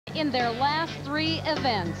in their last 3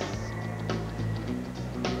 events.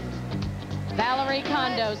 Valerie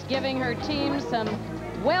Kondos giving her team some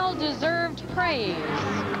well-deserved praise.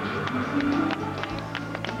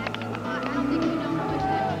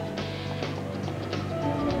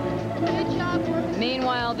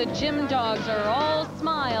 Meanwhile, the gym dogs are all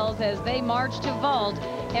smiles as they march to vault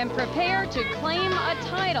and prepare to claim a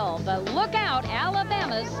title. But look out,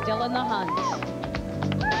 Alabama's still in the hunt.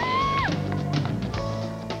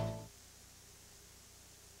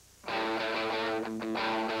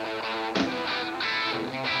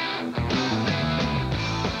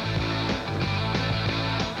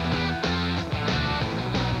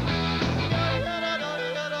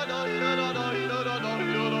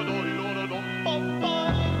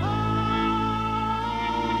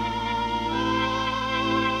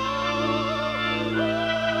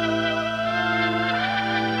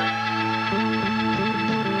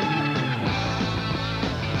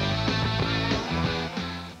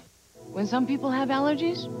 When some people have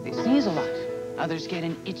allergies, they sneeze a lot. Others get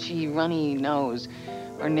an itchy, runny nose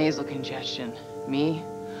or nasal congestion. Me,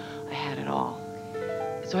 I had it all.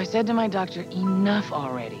 So I said to my doctor, enough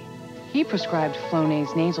already. He prescribed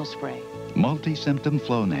Flonase nasal spray. Multi-symptom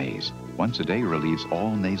Flonase. Once a day relieves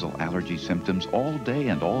all nasal allergy symptoms all day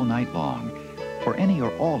and all night long. For any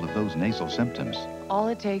or all of those nasal symptoms. All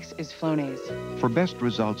it takes is Flonase. For best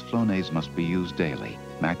results, Flonase must be used daily.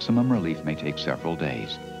 Maximum relief may take several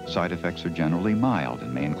days. Side effects are generally mild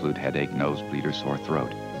and may include headache, nosebleed, or sore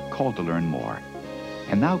throat. Call to learn more.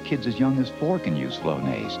 And now kids as young as 4 can use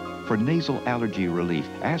Flonase. For nasal allergy relief,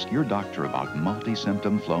 ask your doctor about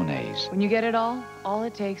multi-symptom Flonase. When you get it all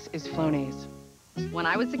it takes is Flonase. When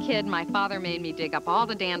I was a kid, my father made me dig up all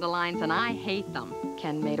the dandelions, and I hate them.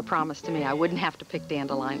 Ken made a promise to me I wouldn't have to pick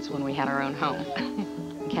dandelions when we had our own home.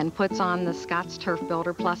 Ken puts on the Scott's Turf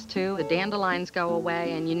Builder Plus 2. The dandelions go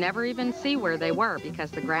away, and you never even see where they were because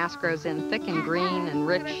the grass grows in thick and green and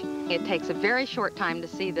rich. It takes a very short time to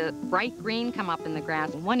see the bright green come up in the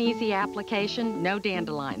grass. One easy application, no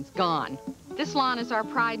dandelions, gone. This lawn is our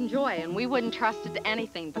pride and joy, and we wouldn't trust it to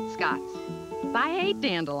anything but Scott's. I hate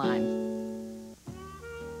dandelions.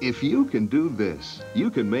 If you can do this, you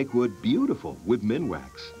can make wood beautiful with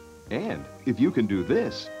Minwax. And if you can do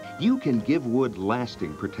this, you can give wood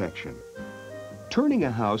lasting protection. Turning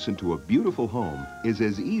a house into a beautiful home is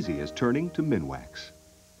as easy as turning to Minwax.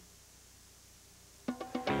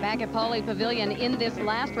 Back at Pauley Pavilion in this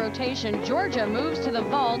last rotation, Georgia moves to the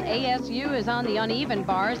vault. ASU is on the uneven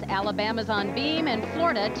bars. Alabama's on beam, and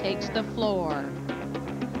Florida takes the floor.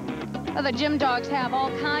 The gym dogs have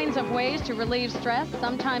all kinds of ways to relieve stress.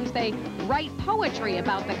 Sometimes they write poetry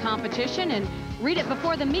about the competition and read it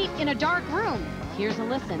before the meet in a dark room. Here's a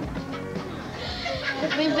listen.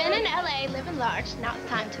 We've been in LA, living large. Now it's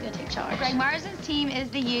time to go take charge. Greg Marsden's team is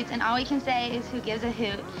the Utes, and all we can say is who gives a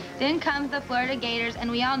hoot. Then comes the Florida Gators,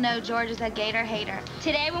 and we all know George is a Gator hater.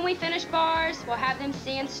 Today when we finish bars, we'll have them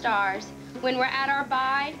seeing stars. When we're at our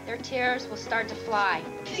bye, their tears will start to fly.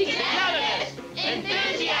 Togetherness,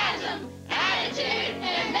 enthusiasm, attitude,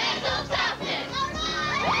 and mental toughness.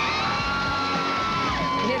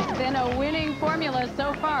 It's been a winning formula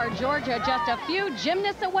so far. Georgia just a few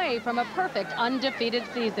gymnasts away from a perfect undefeated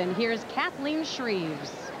season. Here's Kathleen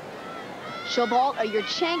Shreves. She'll vault a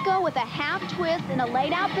Yurchenko with a half twist in a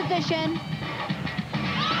laid out position.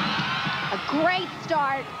 A great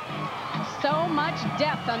start. So much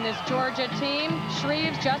depth on this Georgia team.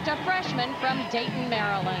 Shreves just a freshman from Dayton,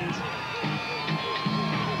 Maryland.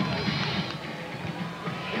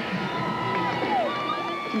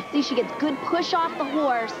 You can see she gets good push off the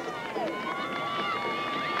horse.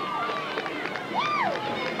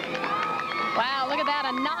 Wow, look at that,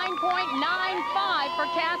 a 9.95 for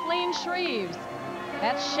Kathleen Shreves.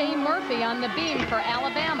 That's Shea Murphy on the beam for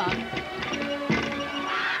Alabama.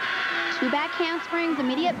 2 back handsprings,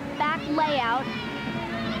 immediate back layout.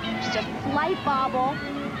 Just a slight bobble.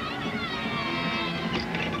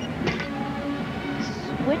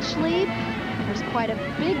 Switch leap. There's quite a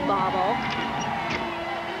big bobble.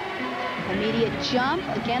 Immediate jump.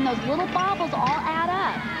 Again, those little bobbles all add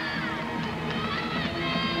up.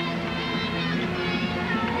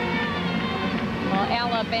 Well,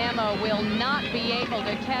 Alabama will not be able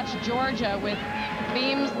to catch Georgia with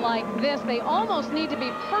beams like this. They almost need to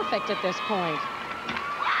be perfect at this point.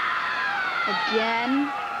 Again.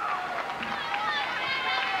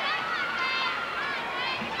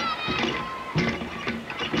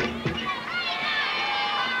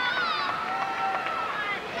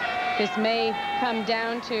 This may come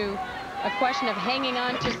down to a question of hanging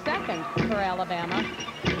on to second for Alabama.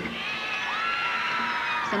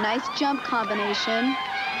 It's a nice jump combination.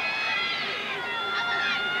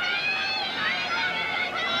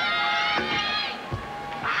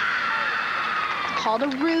 called a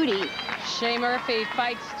Rudy. Shea Murphy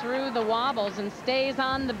fights through the wobbles and stays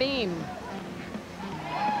on the beam.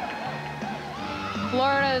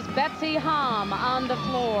 Florida's Betsy Hom on the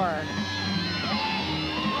floor.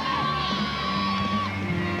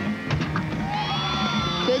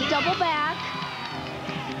 Good double back.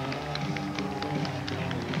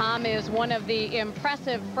 Hom is one of the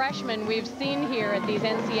impressive freshmen we've seen here at these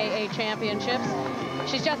NCAA championships.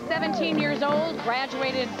 She's just 17 years old,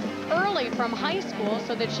 graduated early from high school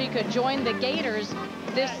so that she could join the Gators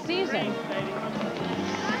this season.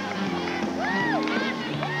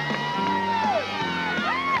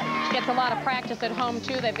 She gets a lot of practice at home,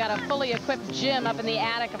 too. They've got a fully equipped gym up in the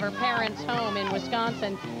attic of her parents' home in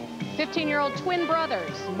Wisconsin. 15-year-old twin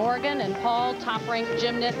brothers, Morgan and Paul, top-ranked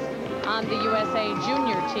gymnasts on the USA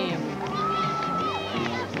junior team.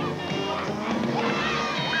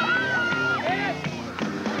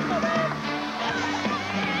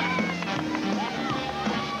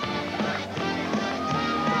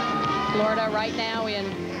 Florida right now in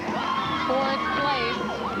 4th place.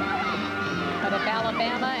 But if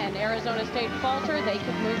Alabama and Arizona State falter, they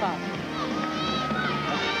could move up.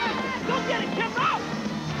 Go get it, Kim, out!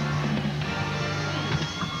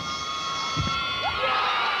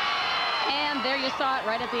 And there you saw it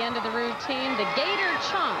right at the end of the routine, the Gator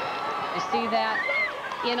chomp. You see that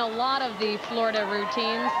in a lot of the Florida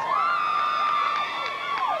routines.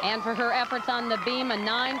 And for her efforts on the beam, a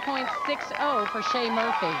 9.60 for Shea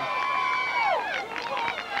Murphy.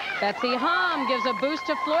 Betsy Hom gives a boost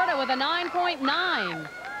to Florida with a 9.9.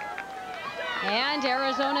 And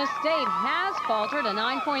Arizona State has faltered, a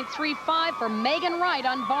 9.35 for Megan Wright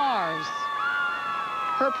on bars.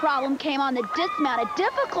 Her problem came on the dismount, a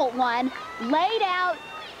difficult one, laid out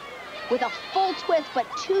with a full twist, but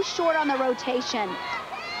too short on the rotation.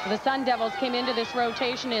 The Sun Devils came into this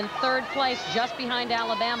rotation in 3rd place, just behind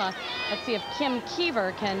Alabama. Let's see if Kim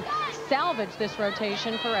Kiever can salvage this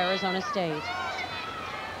rotation for Arizona State.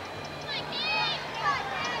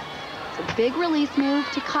 It's a big release move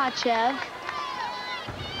to Kachev.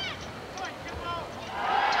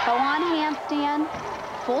 Toe on handstand,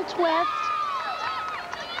 full twist.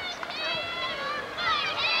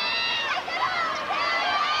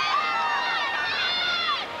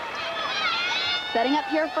 Setting up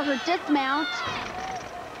here for her dismount.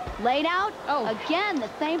 Laid out. Oh, again, the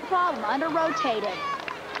same problem, under-rotated.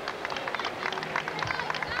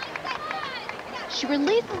 She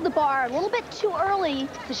releases the bar a little bit too early,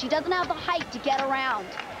 so she doesn't have the height to get around.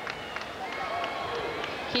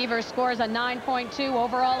 Kiever scores a 9.2.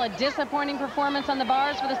 Overall, a disappointing performance on the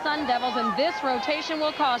bars for the Sun Devils, and this rotation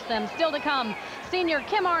will cost them. Still to come, senior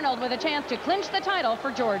Kim Arnold with a chance to clinch the title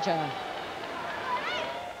for Georgia.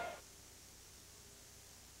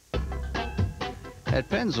 At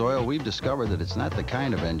Pennzoil, we've discovered that it's not the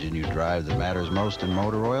kind of engine you drive that matters most in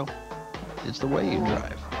motor oil. It's the way you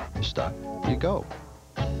drive. You stop, you go.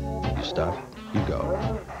 You stop, you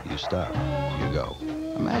go. You stop, you go.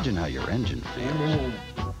 Imagine how your engine feels.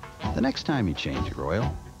 The next time you change your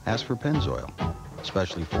oil, ask for Pennzoil,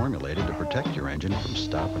 specially formulated to protect your engine from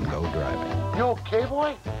stop-and-go driving. You okay,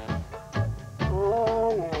 boy?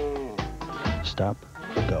 Stop,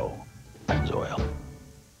 go, Pennzoil.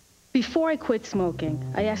 Before I quit smoking,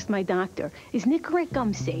 I asked my doctor, is Nicorette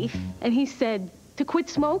gum safe? And he said, to quit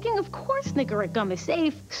smoking? Of course Nicorette gum is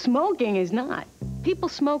safe. Smoking is not. People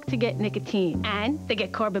smoke to get nicotine, and they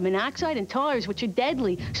get carbon monoxide and tars, which are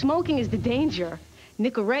deadly. Smoking is the danger.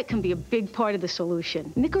 Nicorette can be a big part of the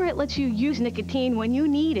solution. Nicorette lets you use nicotine when you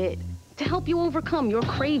need it to help you overcome your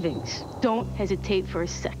cravings. Don't hesitate for a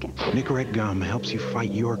second. Nicorette gum helps you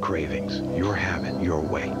fight your cravings, your habit, your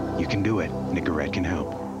way. You can do it. Nicorette can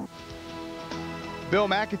help. Bill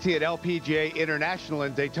McAtee at LPGA International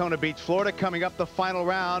in Daytona Beach, Florida, coming up the final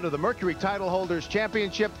round of the Mercury Title Holders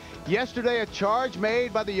Championship. Yesterday, a charge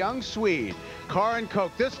made by the young Swede, Karin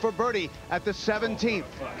Koch. This for birdie at the 17th.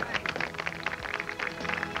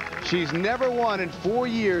 She's never won in 4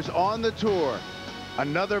 years on the tour.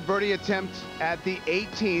 Another birdie attempt at the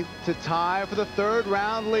 18th to tie for the 3rd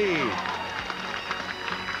round lead.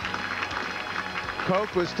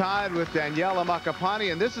 Koch was tied with Daniela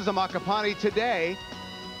Makapani, and this is a Makapani today,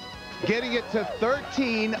 getting it to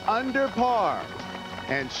 13 under par.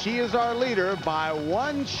 And she is our leader by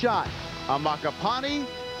 1 shot. A Makapani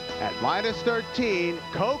at -13,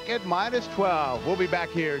 Koch at -12. We'll be back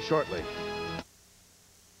here shortly.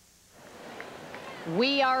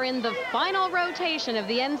 We are in the final rotation of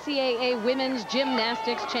the NCAA Women's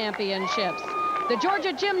Gymnastics Championships. The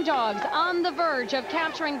Georgia Gym Dogs on the verge of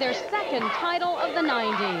capturing their 2nd title of the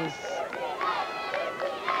 90s.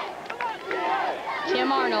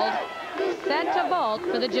 Kim Arnold set to vault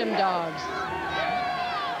for the Gym Dogs.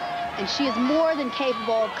 And she is more than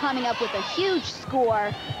capable of coming up with a huge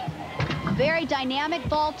score. Very dynamic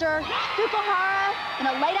vaulter. Fukuhara in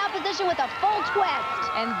a laid-out position with a full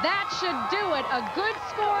twist. And that should do it. A good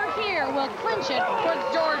score here will clinch it for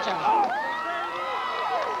Georgia.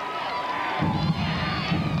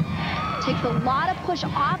 Takes a lot of push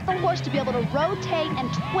off the horse to be able to rotate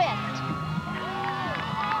and twist.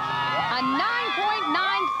 A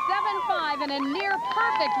 9.975 and a near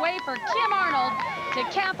perfect way for Kim Arnold to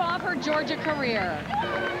cap off her Georgia career.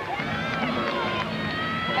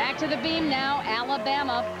 Back to the beam now.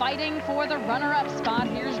 Alabama fighting for the runner-up spot.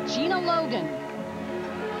 Here's Gina Logan.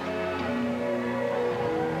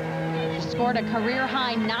 She scored a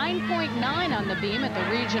career-high 9.9 on the beam at the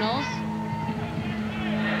regionals.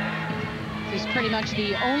 This is pretty much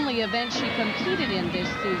the only event she competed in this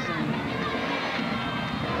season.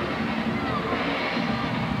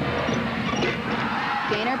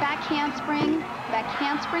 Gainer back handspring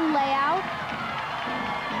layout.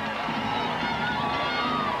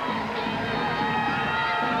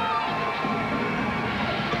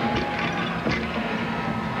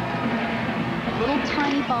 Little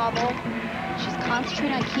tiny bobble. She's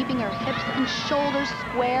concentrating on keeping her hips and shoulders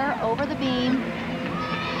square over the beam.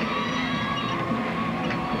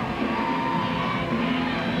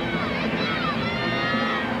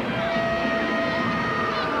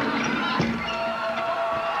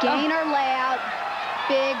 Gainer layout,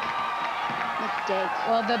 big mistake.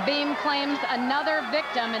 Well, the beam claims another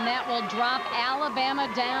victim, and that will drop Alabama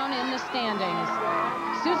down in the standings.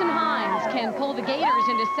 Susan Hines can pull the Gators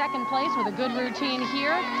into second place with a good routine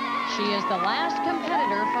here. She is the last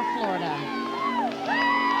competitor for Florida.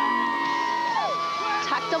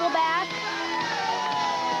 Tuck double back.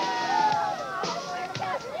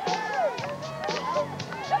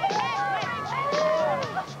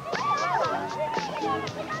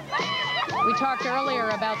 We talked earlier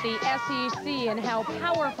about the SEC and how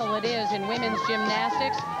powerful it is in women's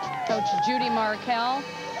gymnastics. Coach Judy Markell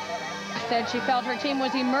said she felt her team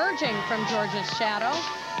was emerging from Georgia's shadow,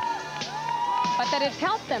 but that it's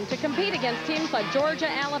helped them to compete against teams like Georgia,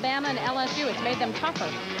 Alabama, and LSU. It's made them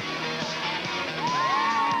tougher.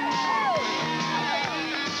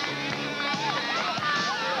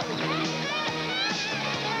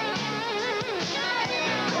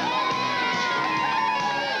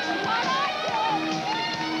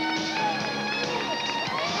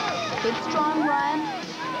 Good strong run.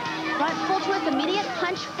 Front full twist, immediate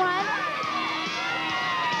punch front.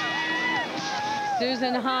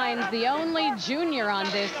 Susan Hines, the only junior on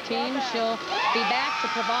this team. She'll be back to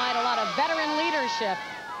provide a lot of veteran leadership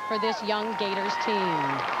for this young Gators team.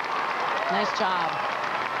 Nice job.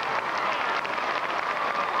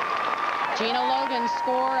 Gina Logan's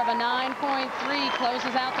score of a 9.3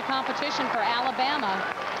 closes out the competition for Alabama.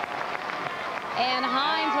 And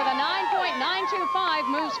Hines with a 9.925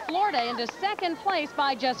 moves Florida into second place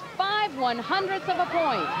by just 5/100ths of a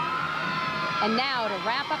point. And now to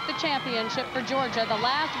wrap up the championship for Georgia, the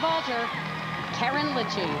last vaulter, Karen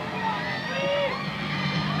Litchie.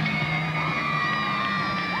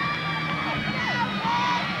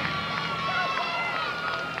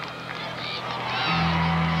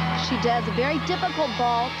 She does a very difficult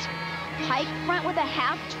vault. Pike front with a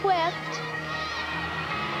half twist.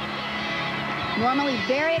 Normally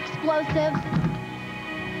very explosive.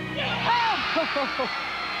 Oh!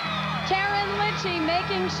 Karen Litchie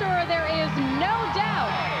making sure there is no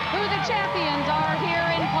doubt who the champions are here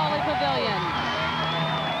in Pauley Pavilion.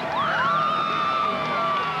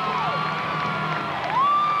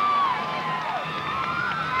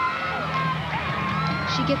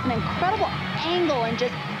 She gets an incredible angle and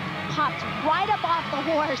just pops right up off the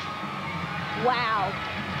horse. Wow.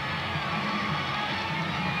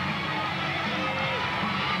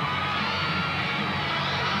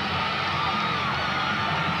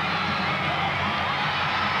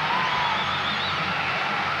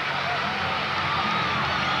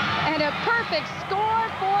 And a perfect score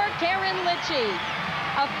for Karen Litchie.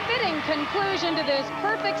 A fitting conclusion to this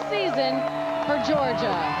perfect season for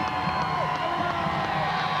Georgia.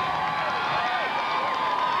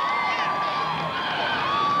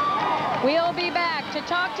 We'll be back to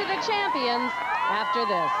talk to the champions after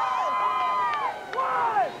this.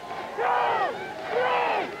 1, 2, 3.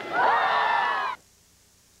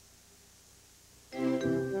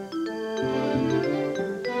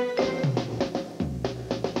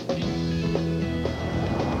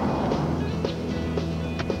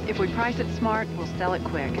 If we price it smart, we'll sell it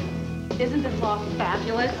quick. Isn't this loft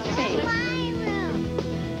fabulous?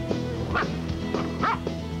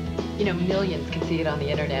 You know, millions can see it on the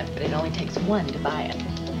internet, but it only takes one to buy it.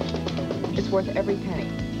 It's worth every penny.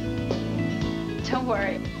 Don't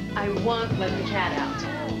worry. I won't let the cat out.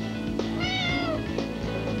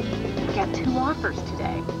 Got 2 offers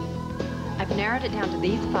today. I've narrowed it down to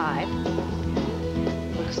these 5.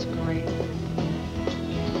 Looks great.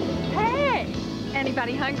 Hey!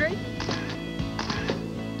 Anybody hungry?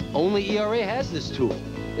 Only ERA has this tool.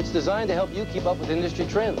 It's designed to help you keep up with industry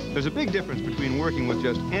trends. There's a big difference between working with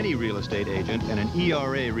just any real estate agent and an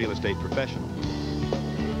ERA real estate professional.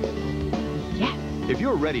 Yes. If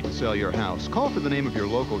you're ready to sell your house, call for the name of your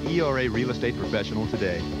local ERA real estate professional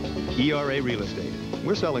today. ERA Real Estate.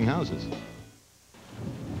 We're selling houses.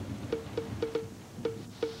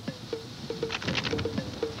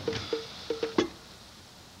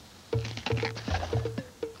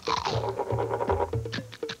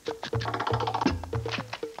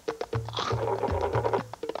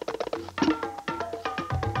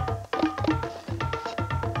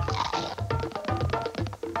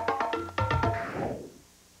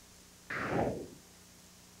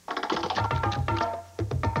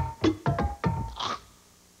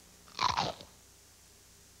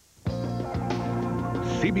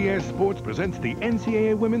 CBS Sports presents the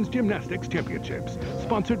NCAA Women's Gymnastics Championships,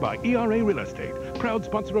 sponsored by ERA Real Estate, proud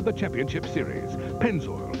sponsor of the Championship Series.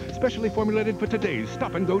 Pennzoil, specially formulated for today's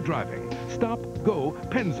stop-and-go driving. Stop, go,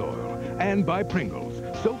 Pennzoil. And by Pringles,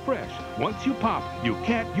 so fresh, once you pop, you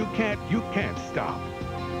can't stop.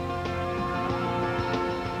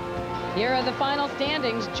 Here are the final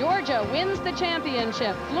standings. Georgia wins the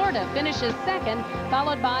championship. Florida finishes second,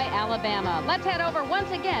 followed by Alabama. Let's head over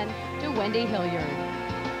once again to Wendy Hilliard.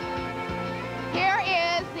 Here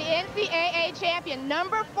is the NCAA champion,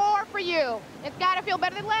 number 4 for you. It's got to feel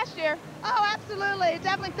better than last year. Oh, absolutely. It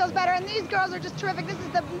definitely feels better. And these girls are just terrific. This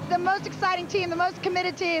is the most exciting team, the most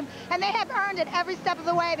committed team. And they have earned it every step of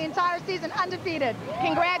the way, the entire season, undefeated.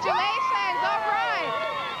 Congratulations. All right.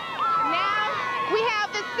 Now we have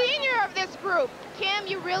the senior of this group. Kim,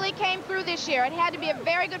 you really came through this year. It had to be a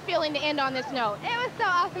very good feeling to end on this note. It was so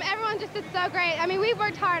awesome. Everyone just did so great. I mean, we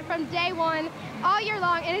worked hard from day one, all year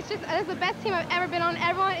long, and it's the best team I've ever been on.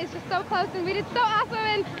 Everyone is just so close, and we did so awesome,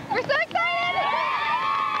 and we're so excited!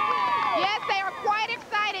 Yes, they are quite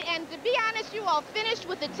excited, and to be honest, you all finished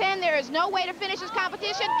with the 10. There is no way to finish this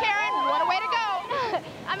competition. Karen, what a way to go!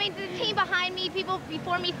 I mean, the team behind me, people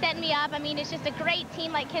before me setting me up, I mean, it's just a great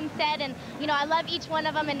team, like Kim said, and, you know, I love each one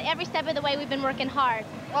of them, and every step of the way we've been working hard.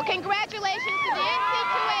 Well, congratulations to the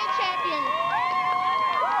NCAA champions.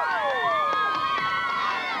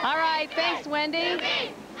 All right, thanks, Wendy.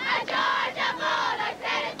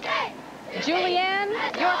 Julianne,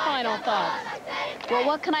 your final thoughts. Well,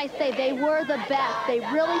 what can I say? They were the best. They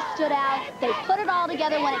really stood out. They put it all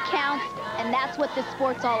together when it counts, and that's what this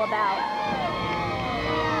sport's all about.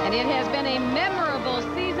 And it has been a memorable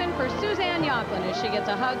season for Suzanne Yocklin as she gets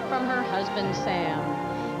a hug from her husband, Sam.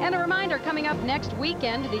 And a reminder, coming up next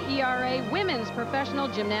weekend, the ERA Women's Professional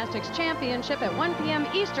Gymnastics Championship at 1 p.m.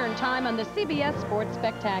 Eastern Time on the CBS Sports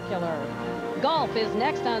Spectacular. Golf is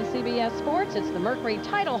next on CBS Sports. It's the Mercury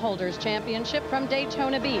Title Holders Championship from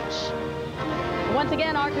Daytona Beach. Once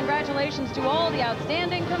again, our congratulations to all the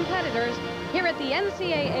outstanding competitors here at the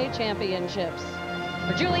NCAA Championships.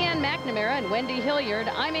 For Julianne McNamara and Wendy Hilliard,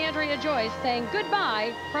 I'm Andrea Joyce saying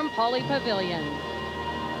goodbye from Pauley Pavilion.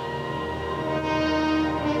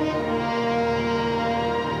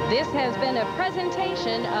 This has been a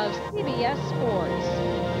presentation of CBS Sports,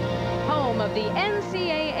 home of the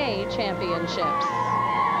NCAA Championships.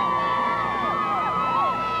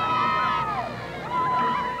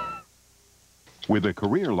 With a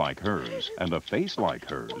career like hers and a face like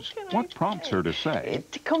hers, what prompts her to say,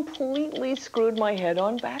 It completely screwed my head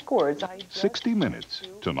on backwards. 60 Minutes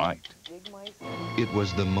tonight? It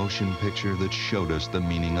was the motion picture that showed us the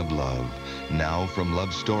meaning of love. Now from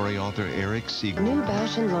love story author Eric Siegel. New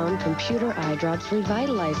Bausch & Lomb computer eye drops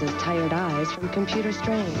revitalizes tired eyes from computer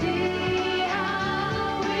strain.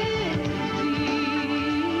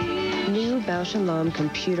 New Bausch & Lomb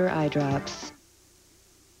computer eye drops.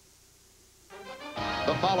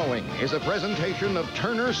 The following is a presentation of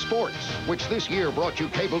Turner Sports, which this year brought you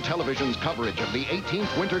cable television's coverage of the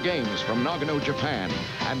 18th Winter Games from Nagano, Japan.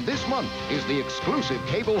 And this month is the exclusive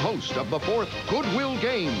cable host of the 4th Goodwill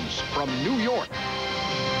Games from New York.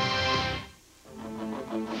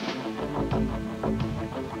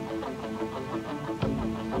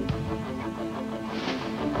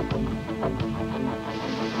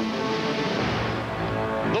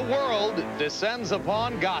 The world descends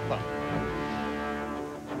upon Gotham.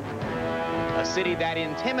 A city that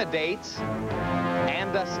intimidates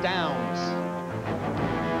and astounds,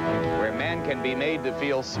 where men can be made to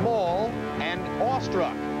feel small and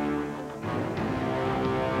awestruck,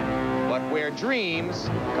 but where dreams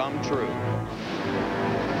come true.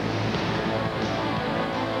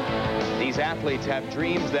 These athletes have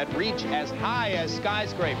dreams that reach as high as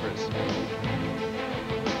skyscrapers.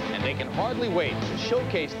 And they can hardly wait to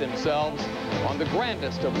showcase themselves on the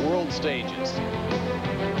grandest of world stages.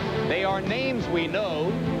 They are names we know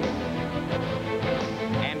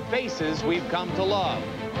and faces we've come to love.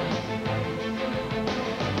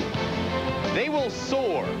 They will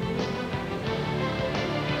soar.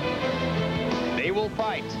 They will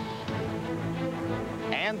fight.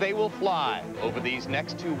 And they will fly over these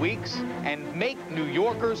next 2 weeks and make New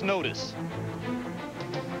Yorkers notice.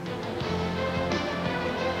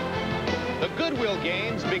 The Goodwill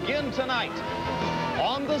Games begin tonight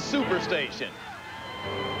on the Superstation.